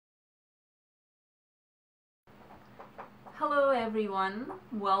everyone,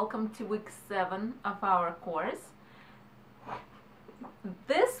 welcome to week 7 of our course.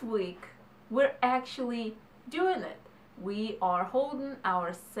 This week we're actually doing it. We are holding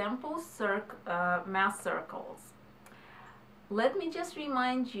our sample math circles. Let me just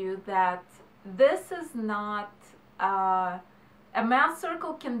remind you that this is not a math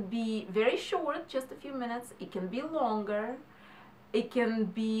circle. Can be very short, just a few minutes. It can be longer. It can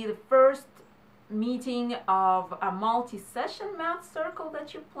be the first meeting of a multi-session math circle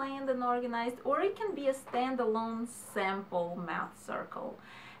that you planned and organized, or it can be a standalone sample math circle.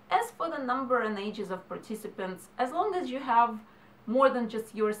 As for the number and ages of participants, as long as you have more than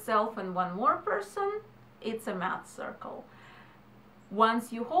just yourself and one more person, it's a math circle.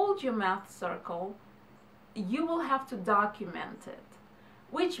 Once you hold your math circle, you will have to document it,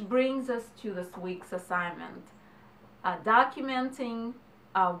 which brings us to this week's assignment. Documenting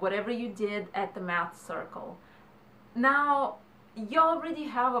whatever you did at the math circle. Now, you already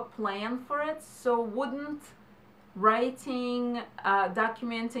have a plan for it, so wouldn't writing,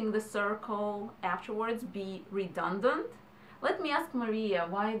 documenting the circle afterwards be redundant? Let me ask Maria,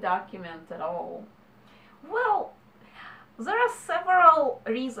 why document at all? Well, there are several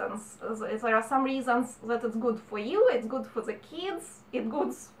reasons. There are some reasons that it's good for you, it's good for the kids, it's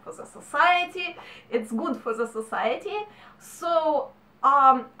good for the society, it's good for the society. So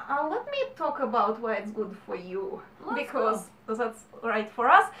let me talk about why it's good for you, because that's right for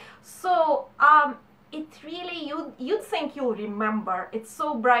us. So it really, you'd think you'll remember. It's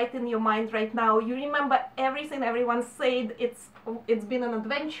so bright in your mind right now. You remember everything everyone said. It's been an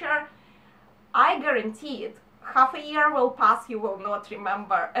adventure. I guarantee it. Half a year will pass, you will not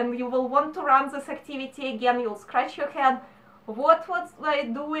remember, and you will want to run this activity again. You'll scratch your head. What was I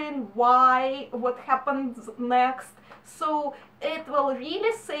doing? Why? What happens next? So it will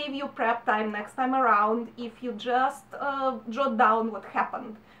really save you prep time next time around if you just jot down what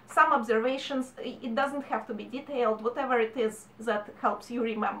happened. Some observations, it doesn't have to be detailed, whatever it is that helps you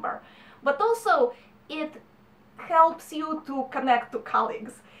remember. But also, it helps you to connect to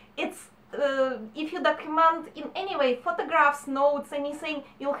colleagues. It's if you document in any way, photographs, notes, anything,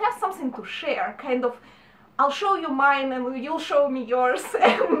 you'll have something to share, kind of. I'll show you mine and you'll show me yours,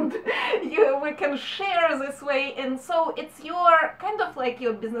 and we can share this way. And so it's your kind of like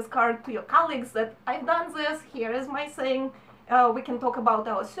your business card to your colleagues that I've done this, here is my thing, we can talk about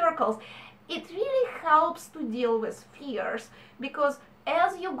our circles. It really helps to deal with fears, because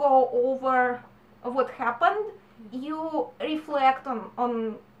as you go over what happened, you reflect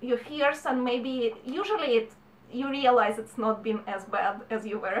on your fears, and maybe usually you realize it's not been as bad as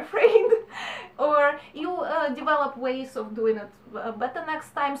you were afraid, or you develop ways of doing it better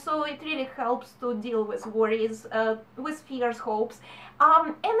next time. So it really helps to deal with worries, with fears, hopes,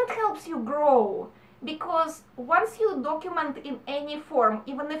 and it helps you grow, because once you document in any form,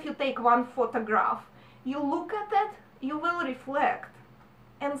 even if you take one photograph, you look at it, you will reflect,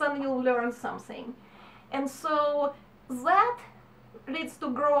 and then you'll learn something. And so that leads to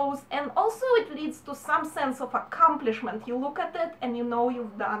growth, and also it leads to some sense of accomplishment. You look at it and you know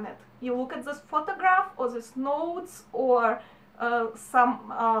you've done it. You look at this photograph or this notes or some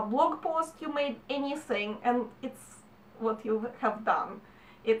blog post you made, anything, and it's what you have done.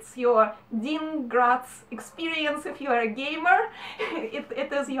 It's your Dean Gratz experience if you are a gamer.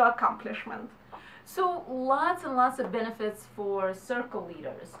 It is your accomplishment. So lots and lots of benefits for circle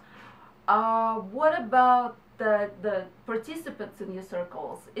leaders. What about the participants in your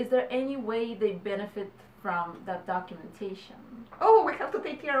circles? Is there any way they benefit from that documentation? Oh, we have to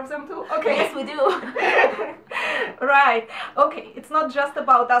take care of them too? Okay. Yes, we do. Right. Okay, it's not just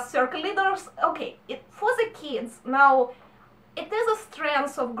about us circle leaders. Okay, for the kids, now, it is a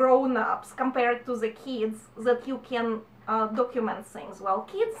strength of grown-ups compared to the kids that you can document things. Well,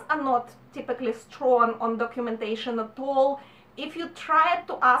 kids are not typically strong on documentation at all. If you try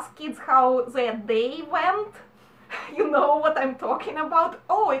to ask kids how their day went, you know what I'm talking about.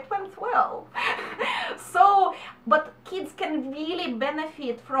 Oh, it went well. So, but kids can really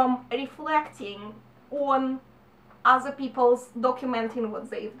benefit from reflecting on other people's documenting what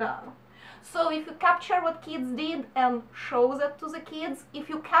they've done. So if you capture what kids did and show that to the kids, if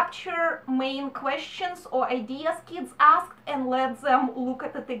you capture main questions or ideas kids asked and let them look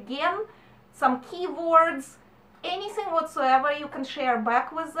at it again, some keywords, anything whatsoever you can share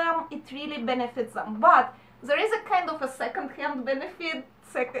back with them, it really benefits them. But there is a kind of a second-hand benefit,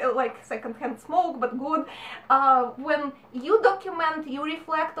 like second-hand smoke, but good. When you document, you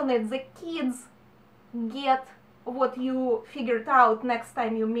reflect on it, the kids get what you figured out next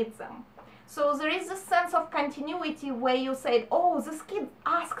time you meet them. So there is a sense of continuity where you said, oh, this kid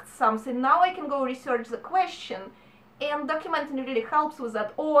asked something, now I can go research the question. and documenting really helps with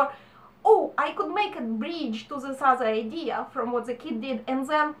that. Or, oh, I could make a bridge to this other idea from what the kid did, and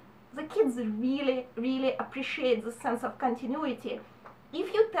then the kids really, really appreciate the sense of continuity.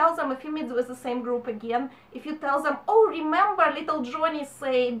 If you tell them, if you meet with the same group again, if you tell them, oh, remember little Johnny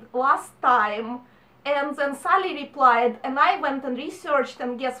said last time, and then Sally replied, and I went and researched,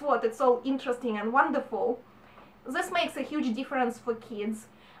 and guess what, it's all interesting and wonderful. This makes a huge difference for kids.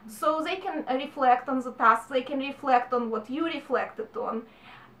 So they can reflect on the tasks, they can reflect on what you reflected on.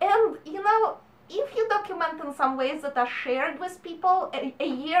 And, you know, if you document in some ways that are shared with people, a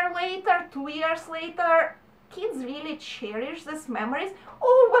year later, 2 years later, kids really cherish these memories.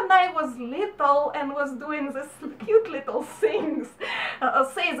 Oh, when I was little and was doing these cute little things,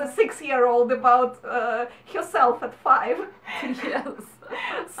 say the 6-year-old about herself at 5. Yes.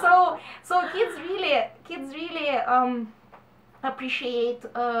 So kids really appreciate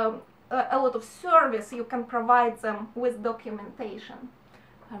a lot of service you can provide them with documentation.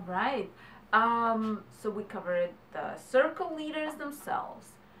 All right. So we covered the circle leaders themselves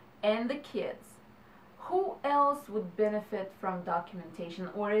and the kids. Who else would benefit from documentation,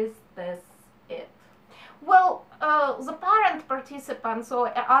 or is this it? Well, the parent participants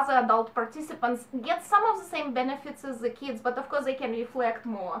or other adult participants get some of the same benefits as the kids, but of course they can reflect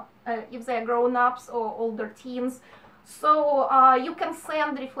more if they're grown-ups or older teens. So you can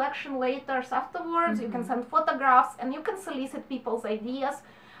send reflection letters afterwards, you can send photographs, and you can solicit people's ideas.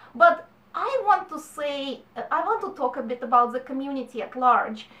 But I want to talk a bit about the community at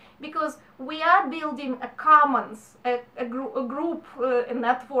large, because we are building a commons, a group, a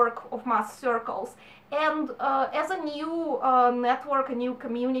network of math circles. And as a new network, a new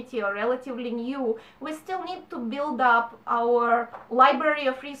community, or relatively new, we still need to build up our library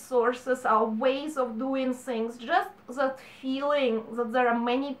of resources, our ways of doing things, just that feeling that there are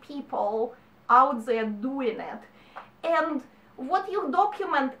many people out there doing it. And what you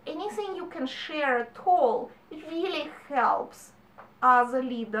document, anything you can share at all, it really helps other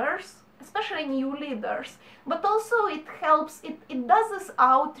leaders, especially new leaders. But also it helps, it does this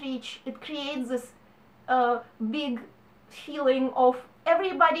outreach, it creates this big feeling of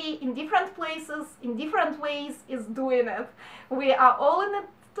everybody in different places, in different ways is doing it. We are all in it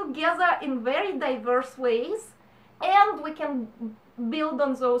together in very diverse ways, and we can build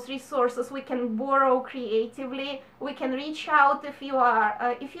on those resources, we can borrow creatively, we can reach out if you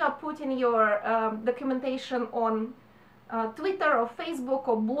are putting your documentation on Twitter or Facebook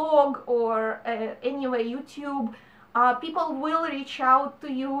or blog or anyway YouTube, people will reach out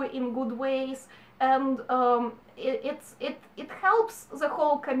to you in good ways, and it helps the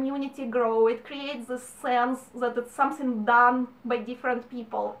whole community grow. It creates the sense that it's something done by different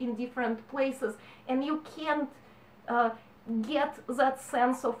people in different places, and you can't get that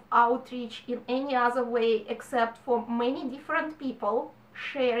sense of outreach in any other way except for many different people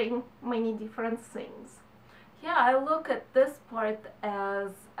sharing many different things. Yeah, I look at this part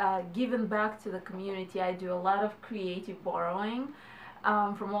as giving back to the community. I do a lot of creative borrowing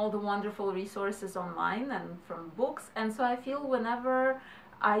from all the wonderful resources online and from books, and so I feel whenever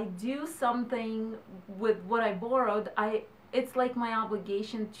I do something with what I borrowed, it's like my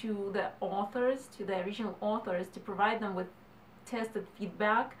obligation to the authors, to the original authors, to provide them with tested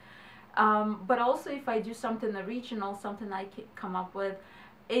feedback. But also if I do something original, something I come up with,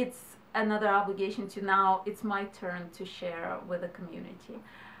 it's another obligation to now it's my turn to share with the community.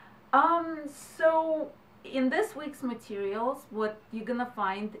 So in this week's materials, what you're gonna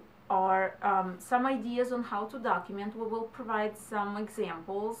find are some ideas on how to document. We will provide some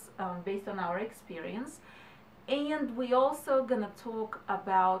examples based on our experience. And we also gonna talk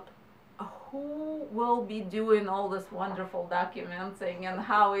about who will be doing all this wonderful documenting and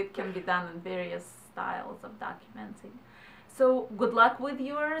how it can be done in various styles of documenting. So good luck with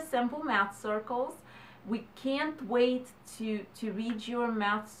your sample math circles. We can't wait to read your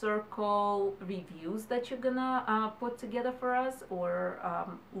math circle reviews that you're gonna put together for us, or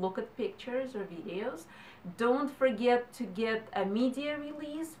look at pictures or videos. Don't forget to get a media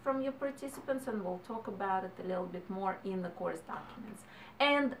release from your participants, and we'll talk about it a little bit more in the course documents.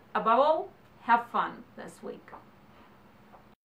 And above all, have fun this week.